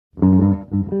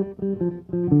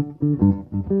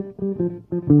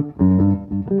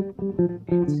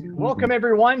Welcome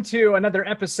everyone to another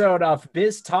episode of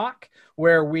BizzTalk,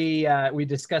 where we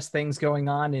discuss things going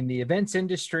on in the events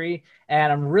industry.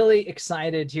 And I'm really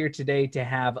excited here today to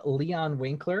have Leon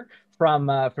Winkler from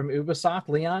Ubisoft.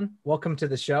 Leon, welcome to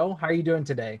the show. How are you doing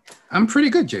today? I'm pretty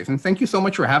good, Jason. Thank you so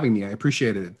much for having me. I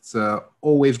appreciate it. It's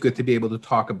always good to be able to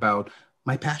talk about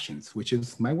my passions, which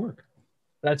is my work.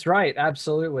 That's right.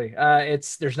 Absolutely.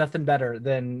 There's nothing better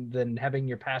than having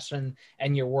your passion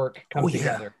and your work come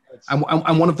together.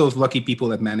 I'm one of those lucky people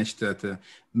that managed to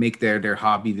make their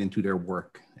hobbies into their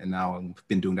work. And now I've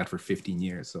been doing that for 15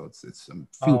 years. So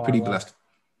I feel pretty blessed.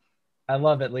 I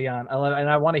love it, Leon. I love it. And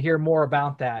I want to hear more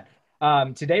about that.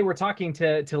 Today, we're talking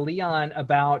to Leon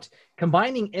about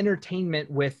combining entertainment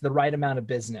with the right amount of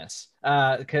business.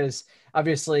 Because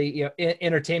obviously,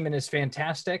 entertainment is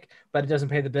fantastic, but it doesn't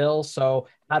pay the bills. So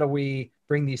how do we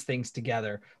bring these things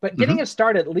together? But getting us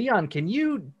started, Leon, can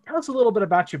you tell us a little bit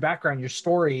about your background, your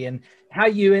story, and how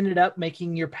you ended up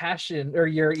making your passion or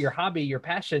your hobby, your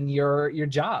passion, your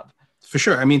job? For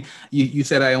sure. I mean, you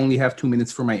said I only have 2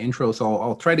 minutes for my intro, so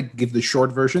I'll try to give the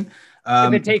short version.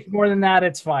 If it takes more than that,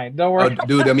 it's fine. Don't worry. Oh,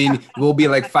 dude, I mean, we'll be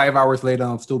like 5 hours later,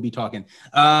 I'll still be talking.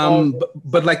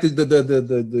 But like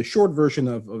the short version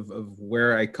of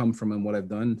where I come from and what I've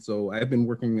done. So I've been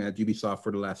working at Ubisoft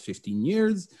for the last 15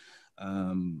 years.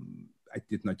 I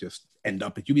did not just end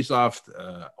up at Ubisoft.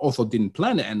 Also didn't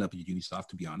plan to end up at Ubisoft,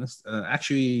 to be honest.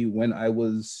 Actually, when I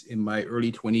was in my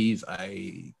early 20s,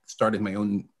 I started my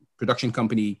own production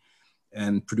company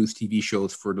and produced TV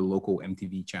shows for the local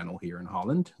MTV channel here in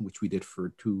Holland, which we did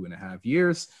for 2.5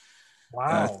 years.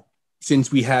 Wow.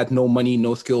 Since we had no money,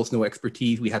 no skills, no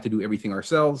expertise, we had to do everything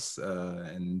ourselves.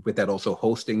 And with that also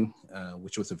hosting,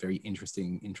 which was a very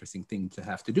interesting thing to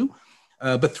have to do.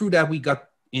 But through that, we got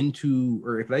into,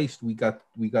 or at least we got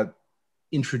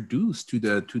introduced to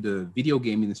the video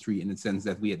game industry in the sense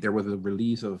that there was a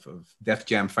release of Def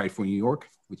Jam Fight for New York,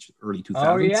 which early 2000s.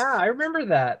 Oh yeah, I remember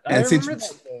that. That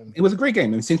game. It was a great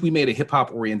game, and since we made a hip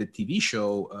hop oriented TV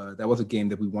show, that was a game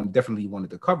that we definitely wanted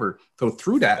to cover. So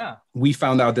through that, we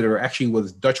found out that there actually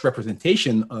was Dutch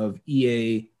representation of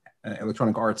EA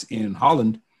Electronic Arts in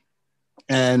Holland,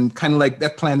 and kind of like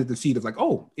that planted the seed of like,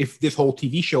 oh, if this whole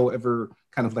TV show ever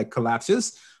kind of like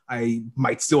collapses, I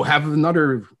might still have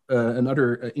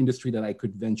another industry that I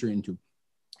could venture into.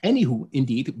 Anywho,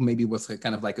 indeed, maybe it was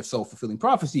kind of like a self-fulfilling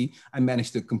prophecy. I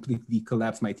managed to completely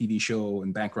collapse my TV show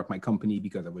and bankrupt my company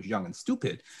because I was young and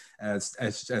stupid, as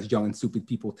young and stupid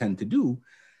people tend to do.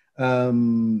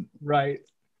 Right.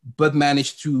 But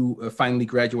managed to finally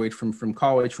graduate from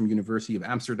college, from University of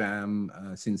Amsterdam,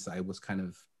 since I was kind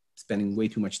of spending way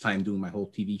too much time doing my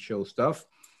whole TV show stuff.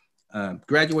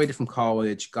 Graduated from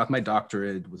college, got my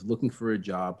doctorate, was looking for a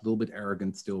job, a little bit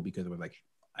arrogant still because I was like,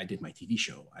 I did my TV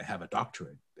show, I have a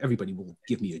doctorate, everybody will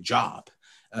give me a job.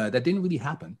 That didn't really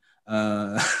happen.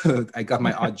 I got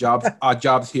my odd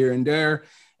jobs here and there.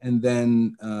 And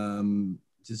then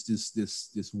just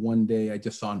this one day, I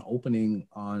just saw an opening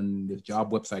on this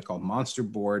job website called Monster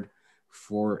Board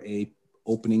for a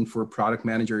opening for a product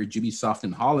manager at Ubisoft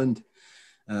in Holland.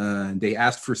 They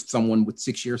asked for someone with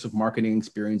 6 years of marketing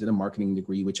experience and a marketing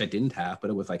degree, which I didn't have, but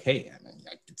it was like, hey, I mean,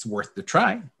 it's worth the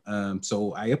try.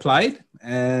 So I applied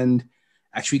and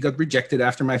actually got rejected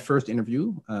after my first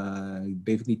interview,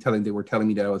 basically they were telling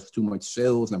me that I was too much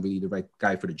sales and I'm really the right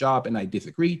guy for the job. And I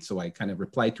disagreed. So I kind of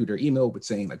replied to their email with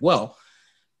saying like, well,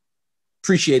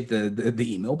 appreciate the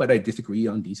email, but I disagree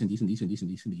on these and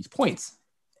these points.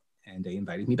 And they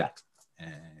invited me back.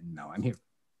 And now I'm here.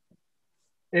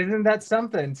 Isn't that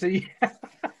something? So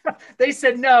they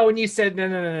said no, and you said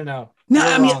no. No,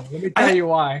 I mean, let me tell you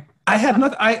why. I had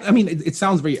not. I mean, it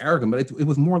sounds very arrogant, but it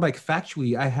was more like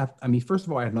factually. First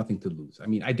of all, I had nothing to lose. I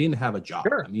mean, I didn't have a job.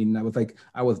 Sure. I mean,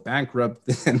 I was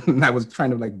bankrupt, and I was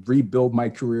trying to like rebuild my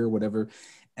career, whatever.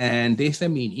 And they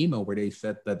sent me an email where they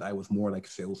said that I was more like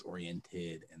sales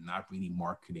oriented and not really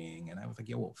marketing. And I was like,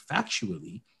 yeah, well,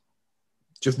 factually.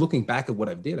 Just looking back at what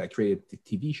I did, I created a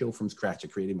TV show from scratch. I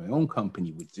created my own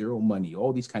company with zero money,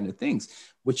 all these kind of things,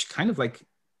 which kind of like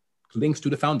links to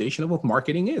the foundation of what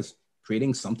marketing is,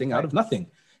 creating something out of nothing,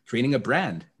 creating a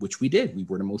brand, which we did. We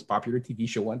were the most popular TV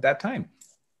show at that time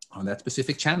on that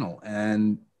specific channel.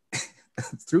 And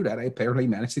through that, I apparently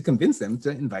managed to convince them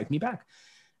to invite me back.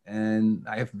 And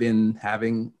I have been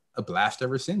having a blast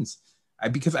ever since.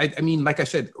 Because I mean, like I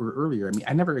said earlier, I mean,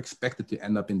 I never expected to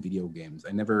end up in video games.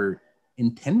 I never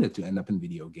intended to end up in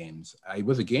video games. I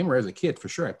was a gamer as a kid, for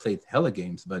sure. I played hella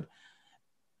games, but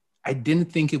I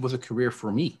didn't think it was a career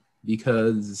for me.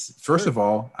 because first of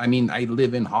all, I mean, I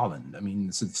live in Holland. I mean,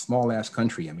 it's a small ass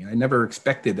country. I mean, I never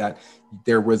expected that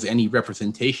there was any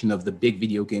representation of the big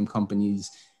video game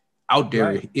companies out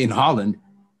there in Holland.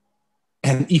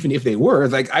 And even if they were,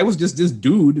 like, I was just this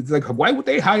dude. It's like, why would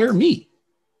they hire me?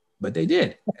 But they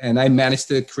did. And I managed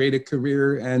to create a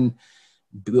career and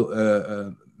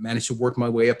managed to work my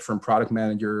way up from product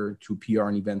manager to PR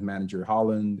and event manager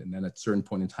Holland. And then at a certain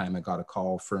point in time, I got a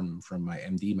call from my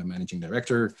MD, my managing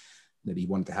director, that he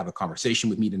wanted to have a conversation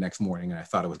with me the next morning. And I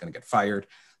thought I was going to get fired.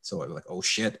 So I was like, oh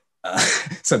shit.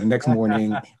 So the next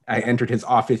morning I entered his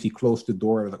office. He closed the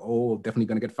door. I was like, oh, definitely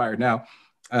going to get fired now.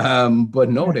 But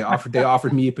no, they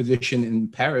offered me a position in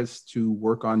Paris to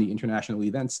work on the international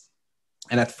events.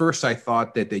 And at first I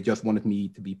thought that they just wanted me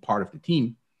to be part of the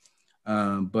team.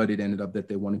 But it ended up that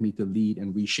they wanted me to lead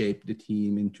and reshape the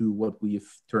team into what we've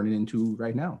turned it into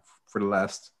right now for the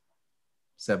last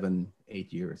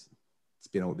 7-8 years.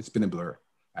 It's been a blur.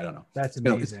 I don't know. That's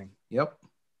amazing. Yep.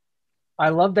 I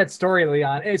love that story,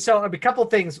 Leon. So a couple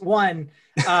things. One,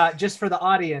 just for the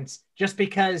audience, just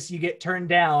because you get turned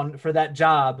down for that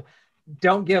job,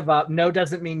 don't give up. No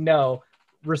doesn't mean no.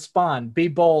 Respond, be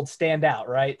bold, stand out,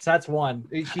 right? So that's one.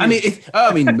 Huge. No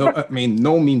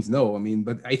means no. I mean,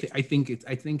 but I think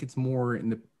it's more in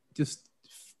the just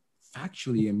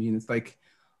factually. I mean, it's like,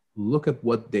 look at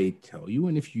what they tell you,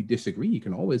 and if you disagree, you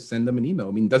can always send them an email.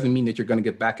 I mean, it doesn't mean that you're going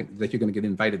to get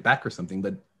invited back or something,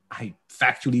 but I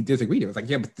factually disagreed. I was like,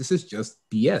 yeah, but this is just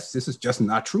BS. This is just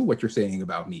not true what you're saying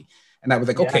about me. And I was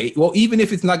like, okay, well, even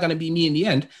if it's not going to be me in the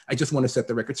end, I just want to set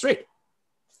the record straight.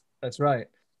 That's right.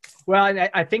 Well,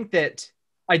 I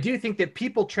do think that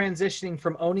people transitioning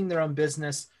from owning their own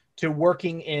business to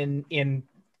working in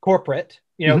corporate,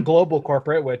 global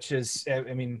corporate, which is,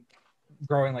 I mean,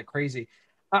 growing like crazy.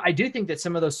 I do think that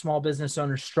some of those small business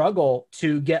owners struggle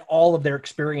to get all of their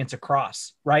experience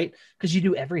across, right? Because you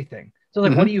do everything. So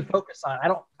like, what do you focus on?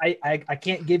 I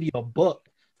can't give you a book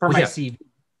for my CV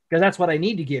because that's what I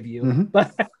need to give you.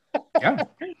 But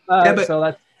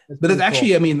But it's actually,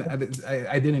 cool. I mean,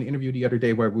 I did an interview the other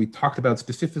day where we talked about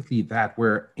specifically that,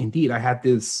 where indeed I had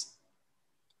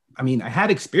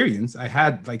experience.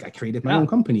 I created my own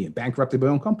company and bankrupted my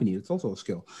own company. It's also a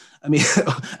skill. But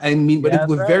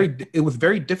it was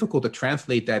very difficult to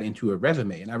translate that into a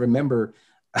resume. And I remember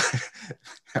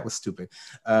that was stupid.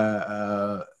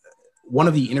 One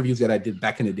of the interviews that I did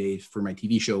back in the day for my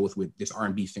TV show was with this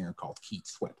R&B singer called Keith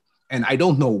Sweat. And I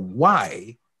don't know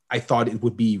why I thought it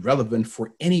would be relevant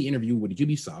for any interview with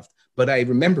Ubisoft, but I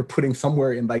remember putting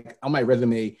somewhere on my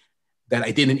resume that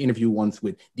I did an interview once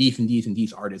with these and these and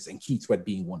these artists, and Keith Sweat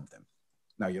being one of them.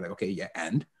 Now you're like, okay, yeah,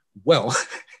 and? Well,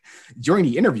 during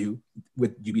the interview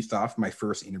with Ubisoft, my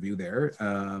first interview there,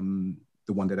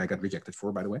 the one that I got rejected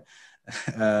for, by the way,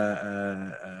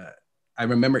 I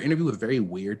remember interview was very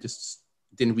weird, just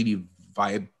didn't really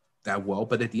vibe that well,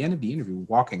 but at the end of the interview,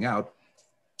 walking out,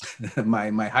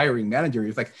 my hiring manager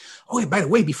was like, oh, yeah, by the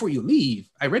way, before you leave,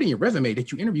 I read in your resume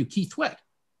that you interviewed Keith Sweat.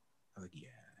 I was like,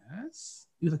 yes.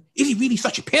 He was like, is he really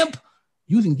such a pimp?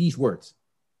 Using these words,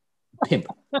 pimp.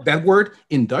 That word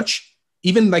in Dutch,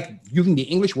 even like using the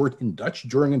English word in Dutch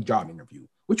during a job interview,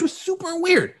 which was super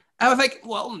weird. I was like,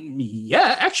 well,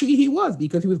 yeah, actually he was,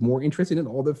 because he was more interested in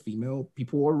all the female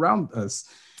people around us.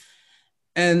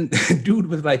 And dude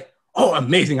was like, oh,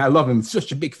 amazing. I love him.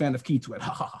 Such a big fan of Keith Sweat.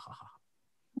 Ha, ha, ha, ha.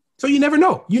 So you never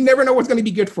know. You never know what's going to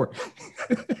be good for.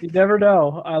 You never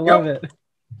know. I love it.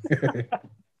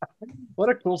 What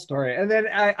a cool story. And then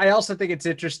I also think it's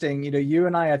interesting, you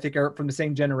and I think are from the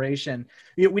same generation.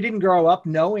 We didn't grow up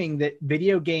knowing that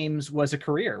video games was a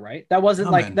career, right? That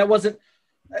wasn't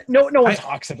no one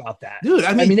talks about that. Dude,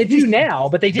 I mean they do now,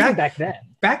 but they didn't back then.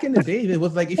 Back in the day, it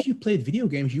was like if you played video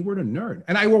games, you were the nerd.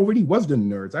 And I already was the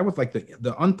nerd. I was like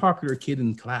the unpopular kid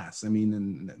in class. I mean,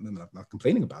 and I'm not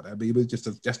complaining about that, but it was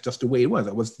just the way it was.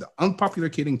 I was the unpopular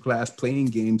kid in class, playing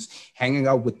games, hanging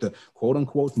out with the quote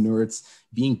unquote nerds,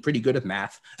 being pretty good at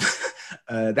math,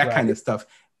 that kind of stuff.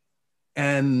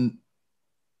 And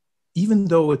even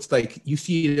though it's like you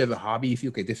see it as a hobby, you feel,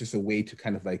 okay, this is a way to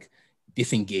kind of like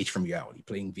disengage from reality,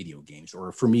 playing video games.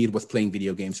 Or for me, it was playing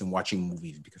video games and watching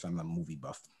movies because I'm a movie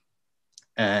buff.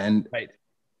 And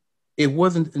it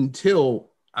wasn't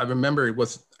until I remember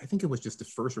I think it was just the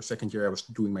first or second year I was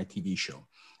doing my TV show.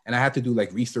 And I had to do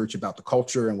like research about the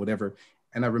culture and whatever.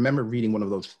 And I remember reading one of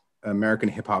those American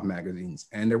hip hop magazines.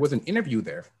 And there was an interview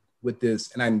there with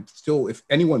this. And I'm still, if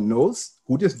anyone knows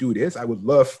who this dude is, I would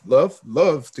love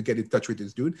to get in touch with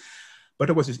this dude. But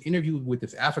there was this interview with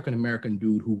this African-American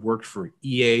dude who worked for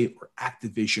EA or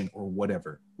Activision or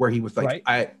whatever, where he was like,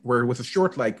 where it was a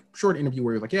short interview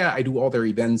where he was like, yeah, I do all their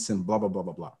events and blah, blah, blah,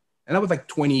 blah, blah. And that was like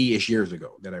 20-ish years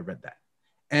ago that I read that.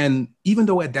 And even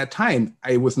though at that time,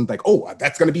 I wasn't like, oh,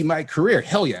 that's going to be my career.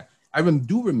 Hell yeah. I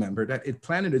do remember that it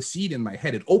planted a seed in my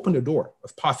head. It opened a door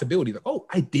of possibility. Like, oh,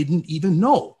 I didn't even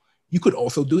know you could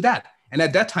also do that. And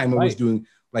at that time, I was doing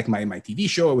like my TV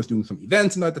show. I was doing some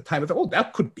events. And at the time, I was like, oh,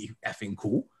 that could be effing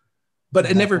cool. But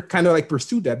I never kind of like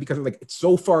pursued that because like it's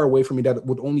so far away from me that it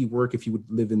would only work if you would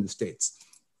live in the States.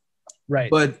 Right.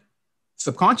 But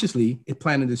subconsciously, it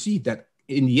planted a seed that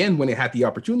in the end, when it had the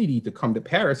opportunity to come to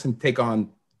Paris and take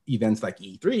on events like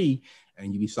E3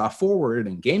 and Ubisoft Forward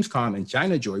and Gamescom and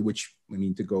China Joy, which I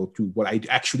mean, to go to what I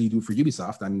actually do for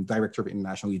Ubisoft, I'm director of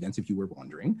international events, if you were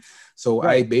wondering. So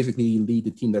I basically lead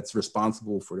the team that's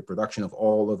responsible for the production of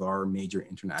all of our major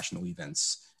international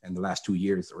events. And the last 2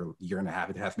 years or a year and a half,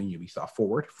 it has been Ubisoft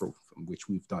Forward, from which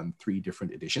we've done 3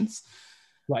 different editions.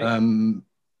 Right.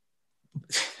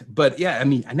 But yeah, I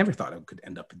mean, I never thought I could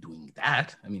end up doing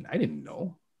that. I mean, I didn't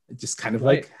know. It just kind of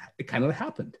like, it kind of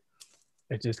happened.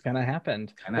 It just kind of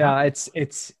happened.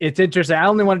 It's interesting. I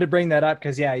only wanted to bring that up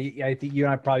because, I think you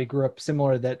and I probably grew up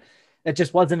similar, that it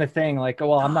just wasn't a thing. Like,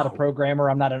 well, I'm not a programmer,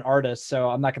 I'm not an artist, so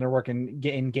I'm not going to work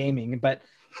in gaming. But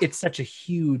it's such a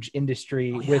huge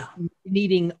industry with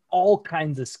needing all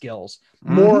kinds of skills,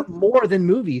 more than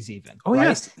movies even.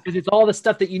 Yes, because it's all the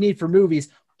stuff that you need for movies,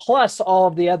 plus all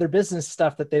of the other business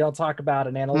stuff that they don't talk about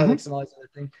and analytics and all these other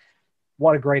things.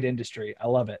 What a great industry. I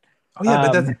love it. Oh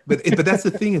yeah, but that's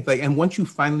the thing. It's like, and once you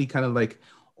finally kind of like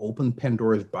open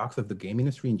Pandora's box of the game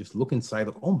industry and just look inside,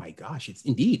 like, oh my gosh, it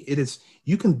is.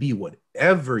 You can be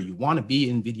whatever you want to be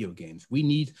in video games. We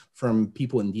need from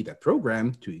people indeed that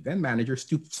program to event managers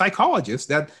to psychologists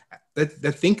that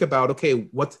think about, okay,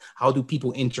 how do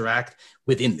people interact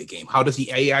within the game? How does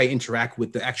the AI interact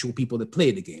with the actual people that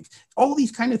play the games? All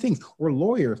these kind of things, or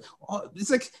lawyers. It's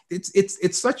like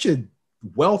it's such a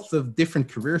wealth of different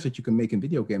careers that you can make in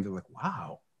video games. They're like,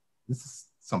 wow, this is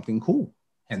something cool.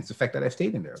 Hence the fact that I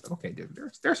stayed in there. Like, okay,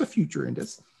 there's a future in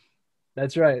this.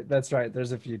 That's right.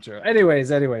 There's a future. Anyways.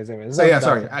 So yeah,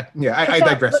 sorry. I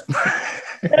digress.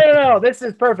 No, this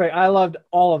is perfect. I loved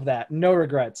all of that. No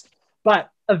regrets. But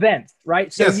events,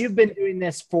 right? So you've been doing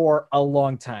this for a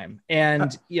long time,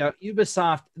 and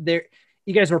Ubisoft,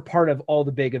 you guys were part of all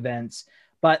the big events,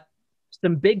 but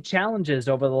some big challenges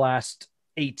over the last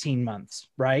 18 months,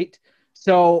 right?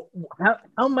 So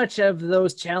how much of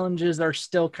those challenges are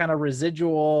still kind of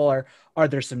residual, or are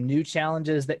there some new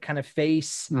challenges that kind of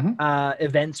face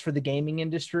events for the gaming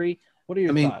industry? What are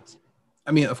your thoughts?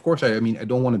 I mean, of course, I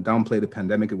don't want to downplay the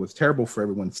pandemic. It was terrible for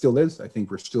everyone. It still is. I think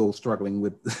we're still struggling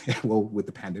with, with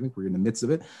the pandemic. We're in the midst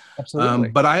of it. Absolutely.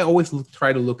 But I always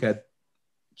try to look at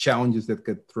challenges that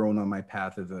get thrown on my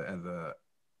path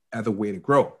as a way to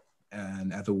grow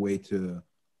and as a way to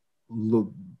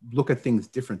look at things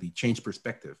differently, change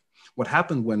perspective. What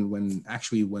happened when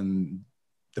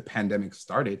the pandemic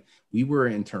started, we were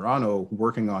in Toronto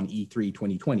working on E3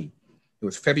 2020. It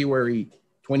was February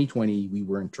 2020. We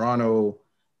were in Toronto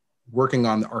working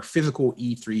on our physical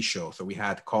E3 show. So we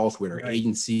had calls with our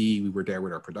agency. We were there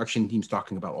with our production teams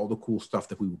talking about all the cool stuff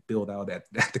that we would build out at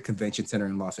the convention center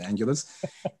in Los Angeles.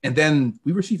 And then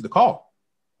we received a call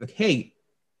like, hey,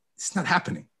 it's not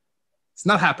happening. It's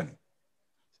not happening.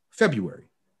 February.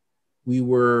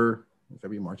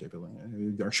 February, March, April.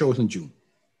 Our show was in June.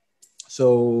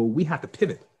 So we had to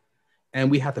pivot. And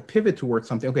we had to pivot towards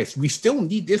something. Okay, so we still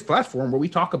need this platform where we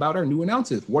talk about our new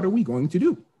announcements. What are we going to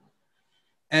do?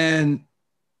 And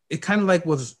it kind of like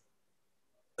was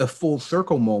a full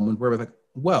circle moment where we're like,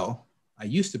 well, I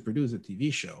used to produce a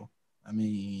TV show. I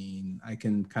mean, I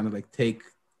can kind of like take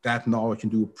that knowledge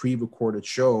and do a pre-recorded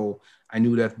show. I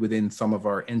knew that within some of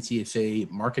our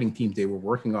NCSA marketing teams, they were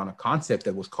working on a concept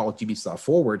that was called Ubisoft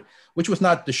Forward, which was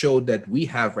not the show that we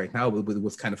have right now, but it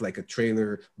was kind of like a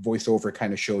trailer voiceover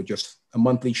kind of show, just a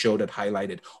monthly show that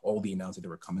highlighted all the announcements that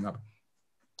were coming up.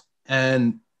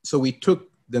 And so we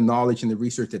took the knowledge and the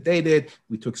research that they did,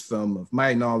 we took some of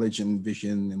my knowledge and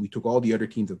vision, and we took all the other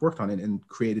teams that worked on it and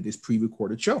created this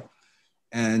pre-recorded show.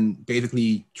 And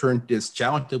basically turned this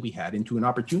challenge that we had into an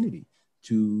opportunity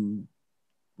to,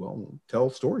 well, tell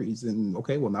stories. And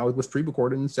okay, well, now it was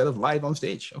pre-recorded instead of live on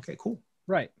stage. Okay, cool.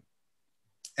 Right.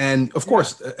 And of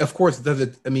course, does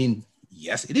it, I mean,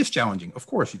 yes, it is challenging. Of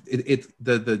course,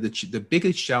 the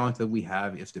biggest challenge that we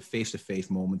have is the face-to-face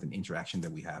moment and interaction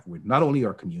that we have with not only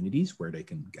our communities where they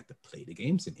can get to play the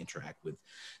games and interact with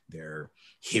their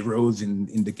heroes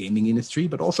in the gaming industry,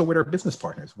 but also with our business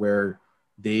partners where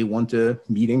they want to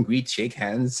meet and greet, shake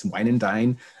hands, wine and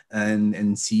dine,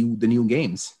 and see the new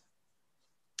games.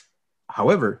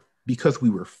 However, because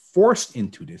we were forced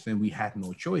into this and we had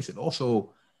no choice, it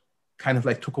also kind of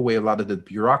like took away a lot of the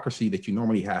bureaucracy that you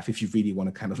normally have if you really want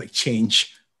to kind of like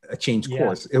change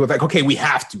course. It was like, okay, we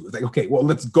have to. It's like, okay, well,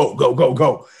 let's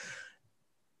go.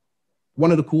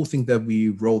 One of the cool things that we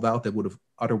rolled out that would have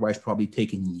otherwise probably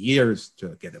taken years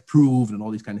to get approved and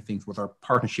all these kind of things was our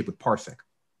partnership with Parsec.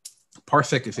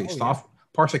 Parsec is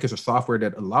Parsec is a software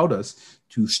that allowed us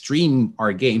to stream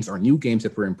our games, our new games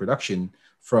that were in production,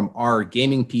 from our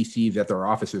gaming PCs at our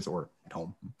offices or at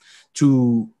home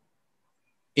to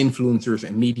influencers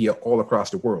and media all across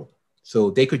the world.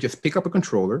 So they could just pick up a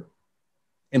controller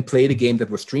and play the game that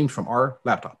was streamed from our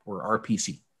laptop or our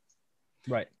PC.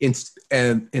 Right.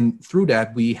 And through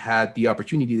that, we had the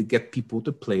opportunity to get people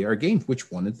to play our games,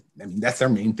 that's our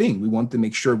main thing. We want to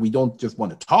make sure we don't just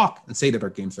want to talk and say that our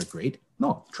games are great.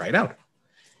 No, try it out.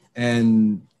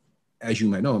 And as you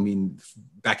might know,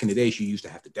 back in the days, you used to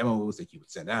have the demos that you would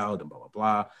send out and blah,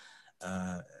 blah,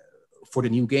 blah. For the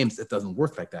new games, it doesn't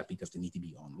work like that because they need to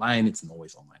be online. It's an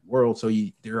always online world. So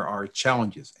there are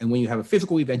challenges. And when you have a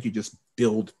physical event, you just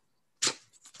build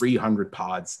 300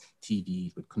 pods,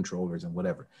 TVs with controllers and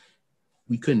whatever.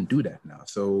 We couldn't do that now.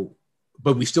 So,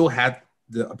 but we still had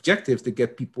the objectives to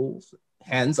get people's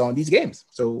hands on these games.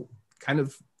 So kind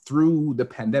of through the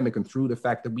pandemic and through the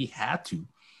fact that we had to,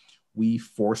 we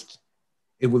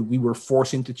were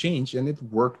forced into change, and it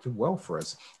worked well for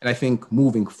us. And I think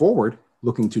moving forward,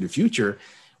 looking to the future,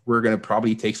 we're going to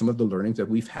probably take some of the learnings that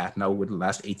we've had now with the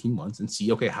last 18 months and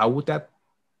see, okay, how would that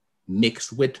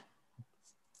mix with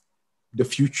the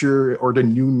future or the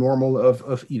new normal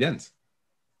of events?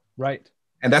 Right.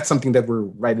 And that's something that we're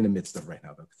right in the midst of right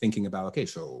now, thinking about, okay,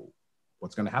 so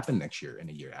what's going to happen next year and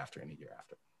a year after and a year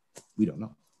after? We don't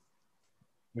know.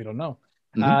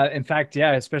 Mm-hmm. In fact,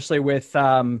 yeah, especially with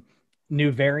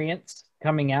new variants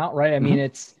coming out, right? I mean,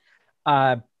 it's,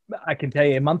 I can tell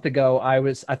you a month ago,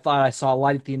 I thought I saw a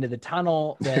light at the end of the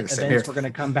tunnel that events were going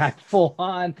to come back full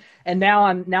on. And now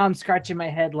I'm scratching my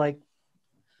head like,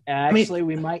 actually,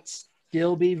 we might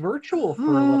still be virtual for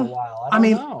a little while. I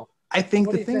don't know. I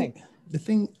think the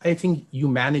thing, I think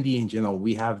humanity in general,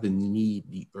 we have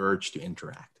the urge to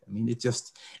interact. We need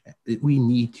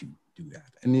to do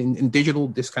that. And in digital,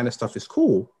 this kind of stuff is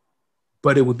cool,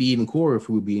 but it would be even cooler if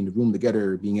we would be in the room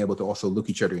together, being able to also look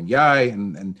each other in the eye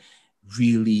and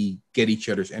really get each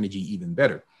other's energy even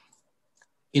better.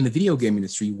 In the video game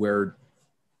industry, where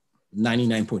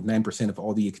 99.9% of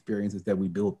all the experiences that we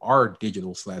build are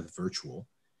digital/virtual,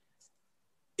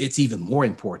 it's even more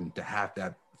important to have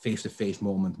that face-to-face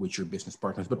moment with your business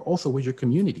partners, but also with your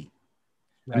community.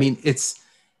 Right.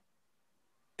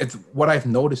 It's what I've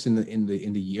noticed in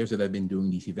the years that I've been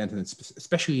doing these events, and it's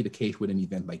especially the case with an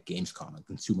event like Gamescom, a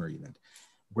consumer event,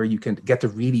 where you can get to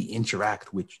really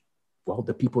interact with, well,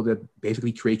 the people that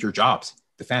basically create your jobs,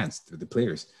 the fans, the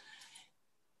players.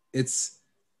 It's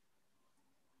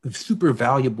super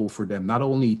valuable for them, not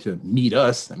only to meet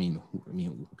us,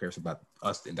 who cares about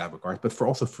us in that regard, but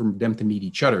for them to meet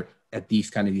each other at these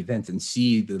kind of events and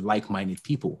see the like-minded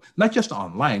people, not just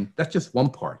online, that's just one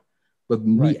part, but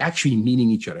actually meeting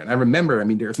each other. And I remember,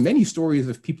 there's many stories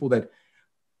of people that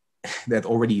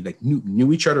already like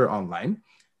knew each other online,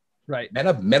 right? Met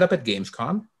up at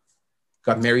Gamescom,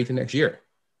 got married the next year.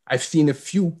 I've seen a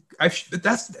few.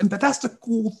 That's the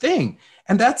cool thing,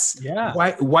 and that's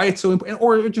why it's so important.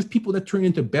 Or just people that turn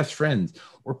into best friends,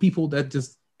 or people that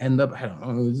just end up, I don't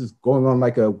know, just going on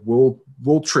like a world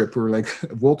trip or like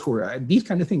a world tour. These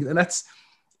kind of things, and it's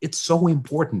so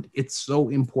important. It's so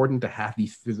important to have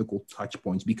these physical touch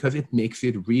points because it makes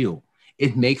it real.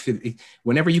 It makes it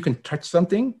whenever you can touch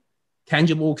something,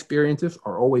 tangible experiences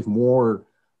are always more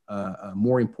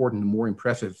important and more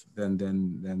impressive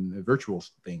than a virtual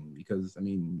thing, because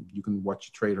you can watch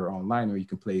a trailer online or you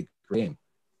can play a game.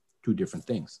 Two different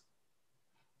things.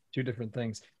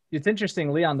 It's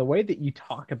interesting, Leon, the way that you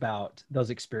talk about those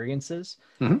experiences.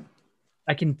 Mm-hmm.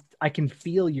 I can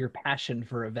feel your passion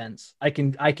for events. I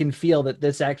can feel that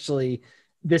this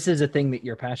is a thing that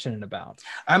you're passionate about.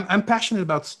 I'm passionate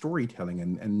about storytelling,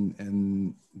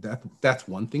 and that's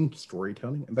one thing,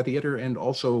 storytelling. But the other end,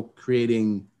 also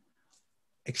creating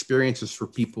experiences for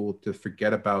people to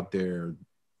forget about their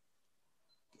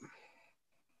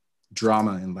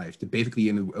drama in life, to basically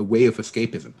in a way of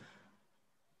escapism.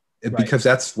 Right. Because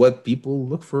that's what people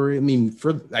look for.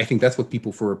 I think that's what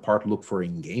people for a part look for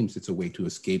in games. It's a way to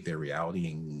escape their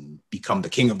reality and become the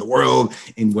king of the world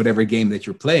in whatever game that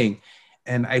you're playing.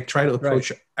 And I try to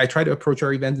approach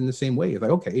our events in the same way. It's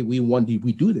like, okay,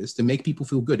 we do this to make people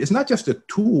feel good. It's not just a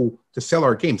tool to sell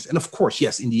our games. And of course,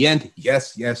 yes, in the end,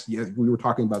 yes, we were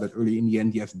talking about it earlier. In the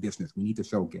end, yes, business. We need to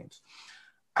sell games.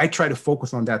 I try to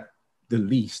focus on that the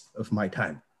least of my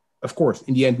time. Of course,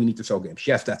 in the end, we need to sell games.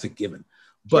 Yes, that's a given.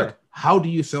 But how do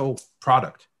you sell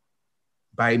product?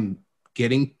 By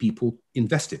getting people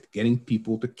invested, getting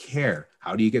people to care.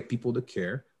 How do you get people to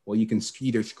care? Well, you can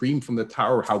either scream from the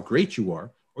tower how great you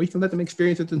are, or you can let them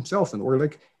experience it themselves, or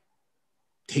like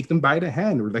take them by the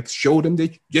hand, or like show them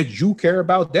that you care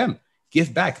about them.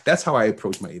 Give back. That's how I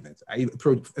approach my events. I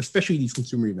approach, especially these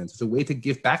consumer events, it's a way to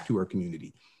give back to our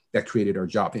community that created our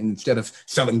job. And instead of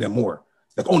selling them more,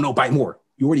 like, oh no, buy more.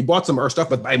 You already bought some of our stuff,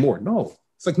 but buy more. No,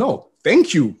 it's like, no,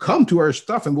 thank you. Come to our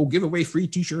stuff and we'll give away free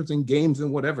t-shirts and games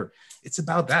and whatever. It's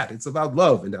about that. It's about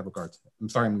love in that regard. I'm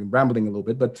sorry, I'm rambling a little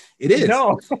bit, but it is.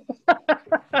 No,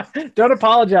 don't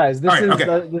apologize. This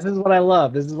is what I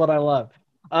love. This is what I love.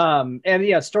 And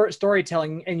yeah,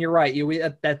 storytelling. And you're right.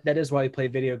 That is why we play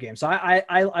video games. So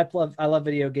I love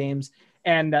video games.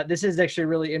 And this is actually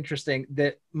really interesting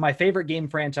that my favorite game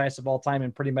franchise of all time,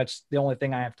 and pretty much the only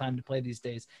thing I have time to play these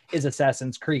days, is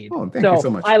Assassin's Creed. Oh, thank you so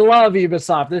much. I love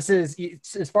Ubisoft. This is,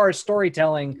 as far as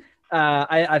storytelling,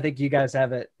 I think you guys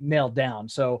have it nailed down.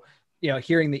 So,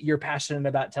 hearing that you're passionate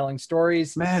about telling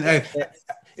stories, man.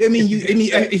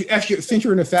 Actually, since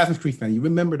you're an Assassin's Creed fan, you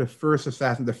remember the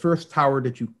first tower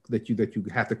that you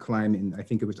had to climb in. I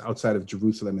think it was outside of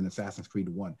Jerusalem in Assassin's Creed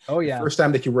 1. Oh yeah. The first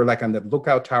time that you were like on that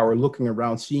lookout tower, looking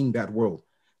around, seeing that world.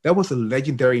 That was a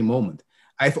legendary moment.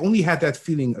 I've only had that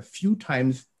feeling a few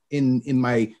times in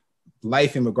my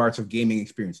life in regards of gaming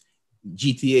experience.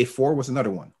 GTA 4 was another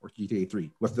one, or GTA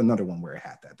 3 was another one where I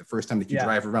had that. The first time that you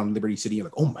drive around Liberty City, you're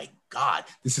like, oh my God,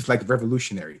 this is like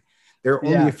revolutionary. There are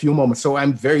only a few moments. So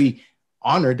I'm very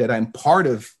honored that I'm part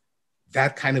of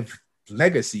that kind of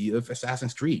legacy of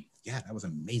Assassin's Creed. Yeah, that was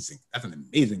amazing. That's an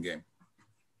amazing game.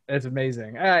 It's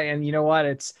amazing. And you know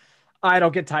what? I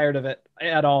don't get tired of it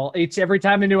at all. Every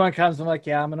time a new one comes, I'm like,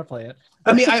 yeah, I'm going to play it.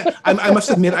 I mean, I must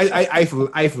admit,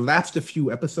 I've lapsed a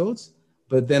few episodes,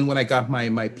 but then when I got my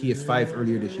PS5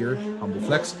 earlier this year, humble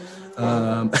flex,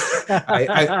 I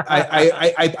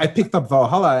picked up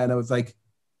Valhalla and I was like,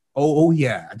 oh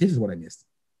yeah, this is what I missed.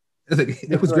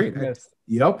 It was great.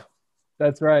 Yep.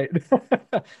 That's right.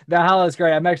 Valhalla is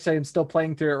great. I'm still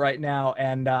playing through it right now.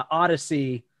 And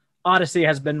Odyssey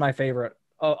has been my favorite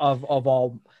of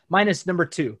all, minus number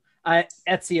 2.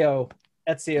 Ezio.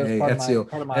 Ezio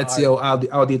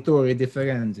Auditore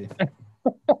Differenze.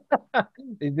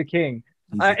 He's the king.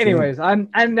 Anyways, I'm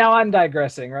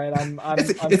digressing, right?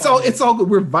 It's all good.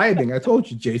 We're vibing. I told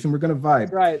you, Jason, we're gonna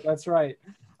vibe. That's right.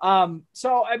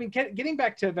 So I mean, getting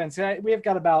back to events, we have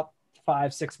got about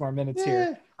 5-6 more minutes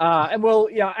here, and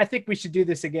I think we should do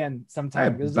this again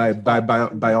sometime.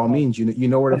 By all means, you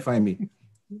know where to find me.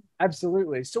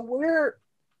 Absolutely. So where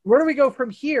do we go from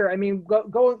here? I mean,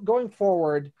 going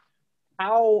forward,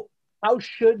 how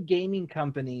should gaming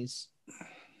companies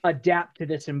adapt to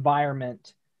this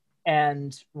environment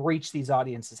and reach these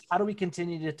audiences? How do we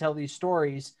continue to tell these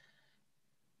stories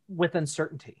with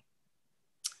uncertainty?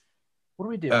 What do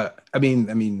we do? I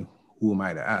mean, who am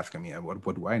I to ask? I mean,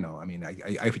 what do I know? I mean,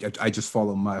 I just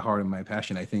follow my heart and my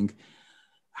passion. I think,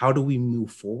 how do we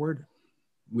move forward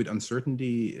with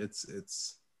uncertainty?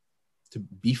 It's to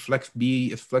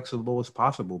be as flexible as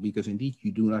possible, because indeed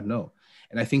you do not know.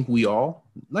 And I think we all,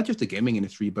 not just the gaming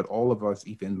industry, but all of us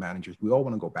event managers, we all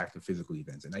want to go back to physical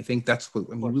events. And I think that's what,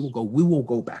 we will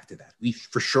go back to that. We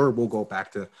for sure will go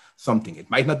back to something. It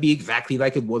might not be exactly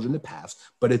like it was in the past,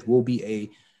 but it will be a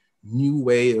new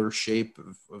way or shape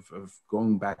of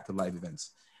going back to live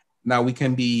events. Now we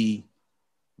can be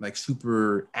like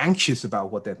super anxious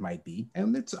about what that might be.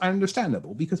 And it's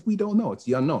understandable because we don't know, it's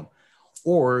the unknown.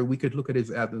 Or we could look at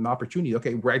it as an opportunity.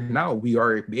 Okay, right now we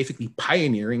are basically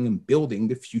pioneering and building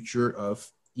the future of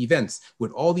events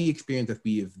with all the experience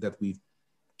that we've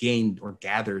gained or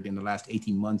gathered in the last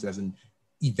 18 months as an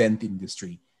event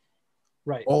industry.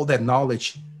 Right. All that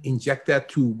knowledge, inject that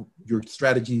to your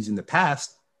strategies in the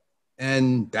past,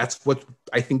 and that's what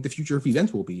I think the future of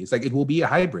events will be. It's like it will be a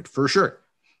hybrid for sure.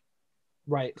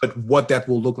 Right. But what that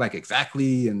will look like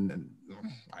exactly, and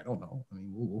I don't know. I mean,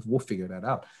 we'll figure that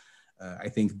out. I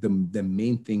think the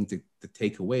main thing to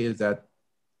take away is that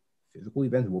physical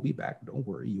events will be back. Don't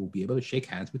worry. You'll be able to shake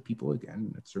hands with people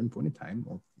again at a certain point in time,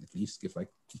 or at least give like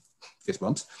fist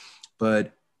bumps.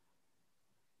 But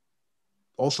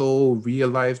also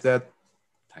realize that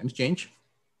times change,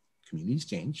 communities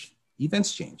change,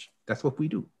 events change. That's what we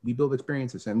do. We build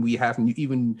experiences, and we have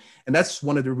and that's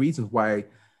one of the reasons why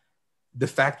the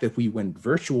fact that we went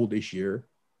virtual this year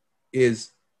is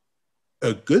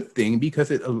a good thing,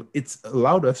 because it's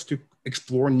allowed us to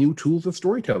explore new tools of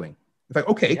storytelling. It's like,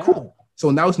 okay, cool. So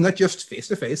now it's not just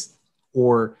face-to-face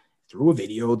or through a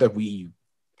video that we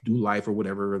do live or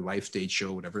whatever, a live stage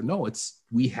show, whatever. No,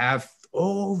 we have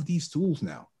all of these tools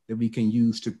now that we can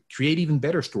use to create even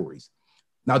better stories.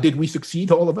 Now, did we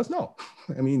succeed, all of us? No.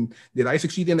 I mean, did I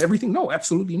succeed in everything? No,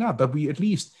 absolutely not. But we, at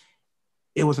least,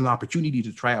 it was an opportunity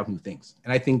to try out new things.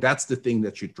 And I think that's the thing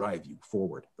that should drive you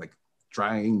forward, like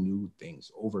trying new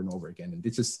things over and over again. And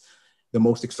this is the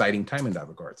most exciting time in that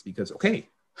regards, because, okay,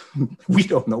 we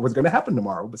don't know what's going to happen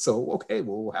tomorrow, but so, okay,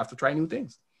 we'll have to try new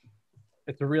things.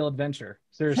 It's a real adventure.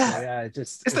 Seriously. Yeah.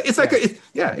 It's like,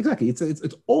 exactly.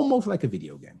 It's almost like a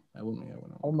video game.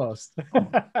 Almost.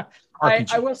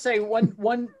 I will say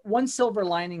one silver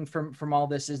lining from all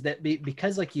this is that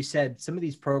because, like you said, some of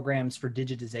these programs for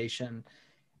digitization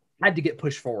had to get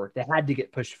pushed forward. They had to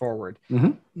get pushed forward.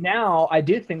 Mm-hmm. Now, I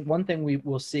do think one thing we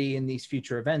will see in these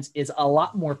future events is a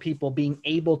lot more people being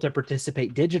able to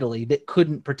participate digitally that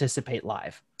couldn't participate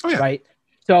live. Oh, yeah. Right.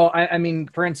 So, I mean,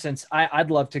 for instance,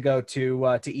 I'd love to go to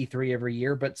E3 every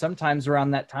year, but sometimes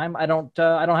around that time, I don't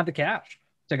have the cash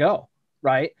to go.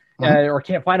 Right. Mm-hmm. Or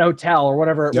can't find a hotel or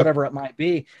whatever it might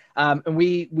be. And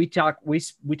we talk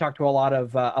to a lot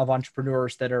of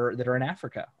entrepreneurs that are in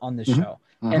Africa on this show,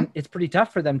 and it's pretty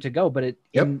tough for them to go. But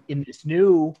in this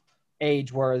new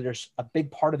age where there's a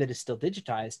big part of it is still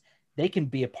digitized, they can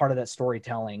be a part of that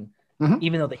storytelling,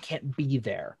 even though they can't be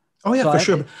there. Oh yeah, so for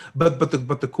sure. But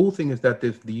the cool thing is that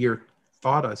the year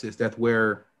taught us is that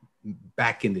where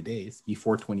back in the days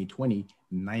before 2020,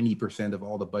 90% of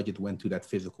all the budget went to that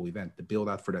physical event, the build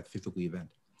out for that physical event.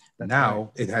 That's now right.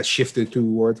 It has shifted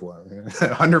towards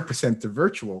 100% to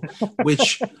virtual,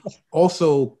 which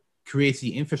also creates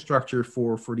the infrastructure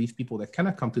for these people that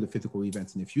cannot come to the physical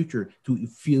events in the future to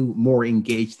feel more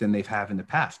engaged than they've had in the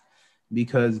past.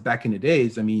 Because back in the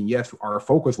days, I mean, yes, our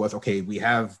focus was, okay, we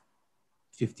have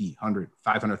 50, 100,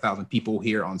 500,000 people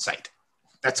here on site.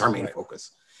 That's our main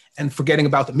focus. And forgetting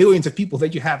about the millions of people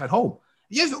that you have at home.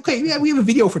 Yes, okay, yeah, we have a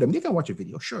video for them. They can watch a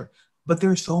video, sure. But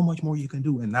there's so much more you can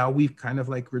do. And now we've kind of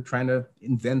like, we're trying to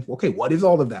invent, okay, what is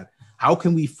all of that? How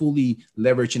can we fully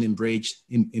leverage and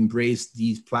embrace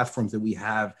these platforms that we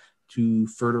have to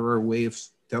further our way of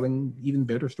telling even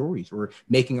better stories, or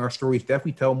making our stories that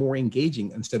we tell more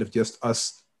engaging instead of just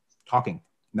us talking?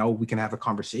 Now we can have a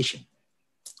conversation,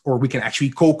 or we can actually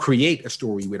co-create a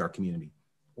story with our community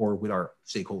or with our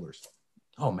stakeholders.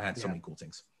 Oh man, so many cool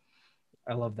things.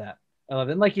 I love that. I love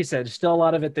it. And like you said, there's still a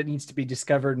lot of it that needs to be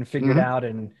discovered and figured out.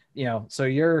 And, you know, so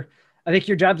I think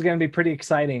your job's going to be pretty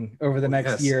exciting over the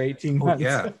next year, 18 months.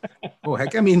 Yeah. Oh,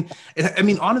 heck. I mean,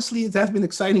 honestly, it has been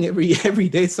exciting every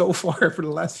day so far for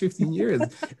the last 15 years.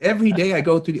 Every day I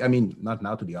go to not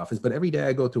now to the office, but every day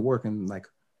I go to work and like,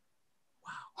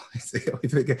 wow. So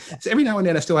every now and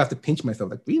then I still have to pinch myself.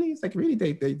 Like, really? It's like, really?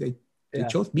 They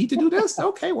chose me to do this?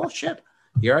 Okay, well, shit.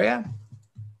 Here I am.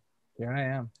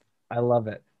 I love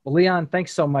it. Well, Leon,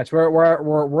 thanks so much.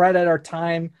 We're right at our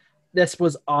time. This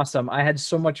was awesome. I had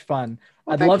so much fun.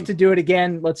 I'd love to do it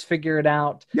again. Let's figure it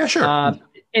out. Yeah, sure.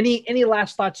 Any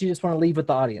last thoughts you just want to leave with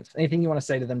the audience? Anything you want to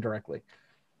say to them directly?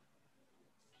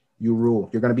 You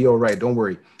rule. You're going to be all right. Don't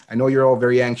worry. I know you're all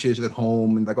very anxious at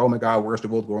home and like, oh my God, where's the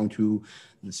world going to?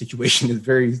 The situation is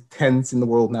very tense in the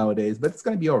world nowadays, but it's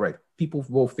going to be all right. People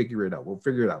will figure it out. We'll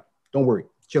figure it out. Don't worry.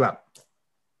 Chill out.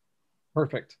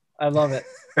 Perfect. I love it.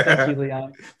 Thank you,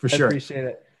 Leon. For sure. I appreciate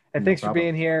it. And thanks for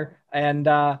being here. And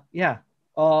we'll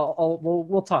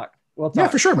talk. Yeah,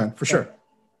 for sure, man. For sure.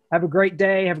 Have a great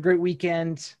day. Have a great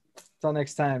weekend. Until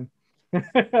next time.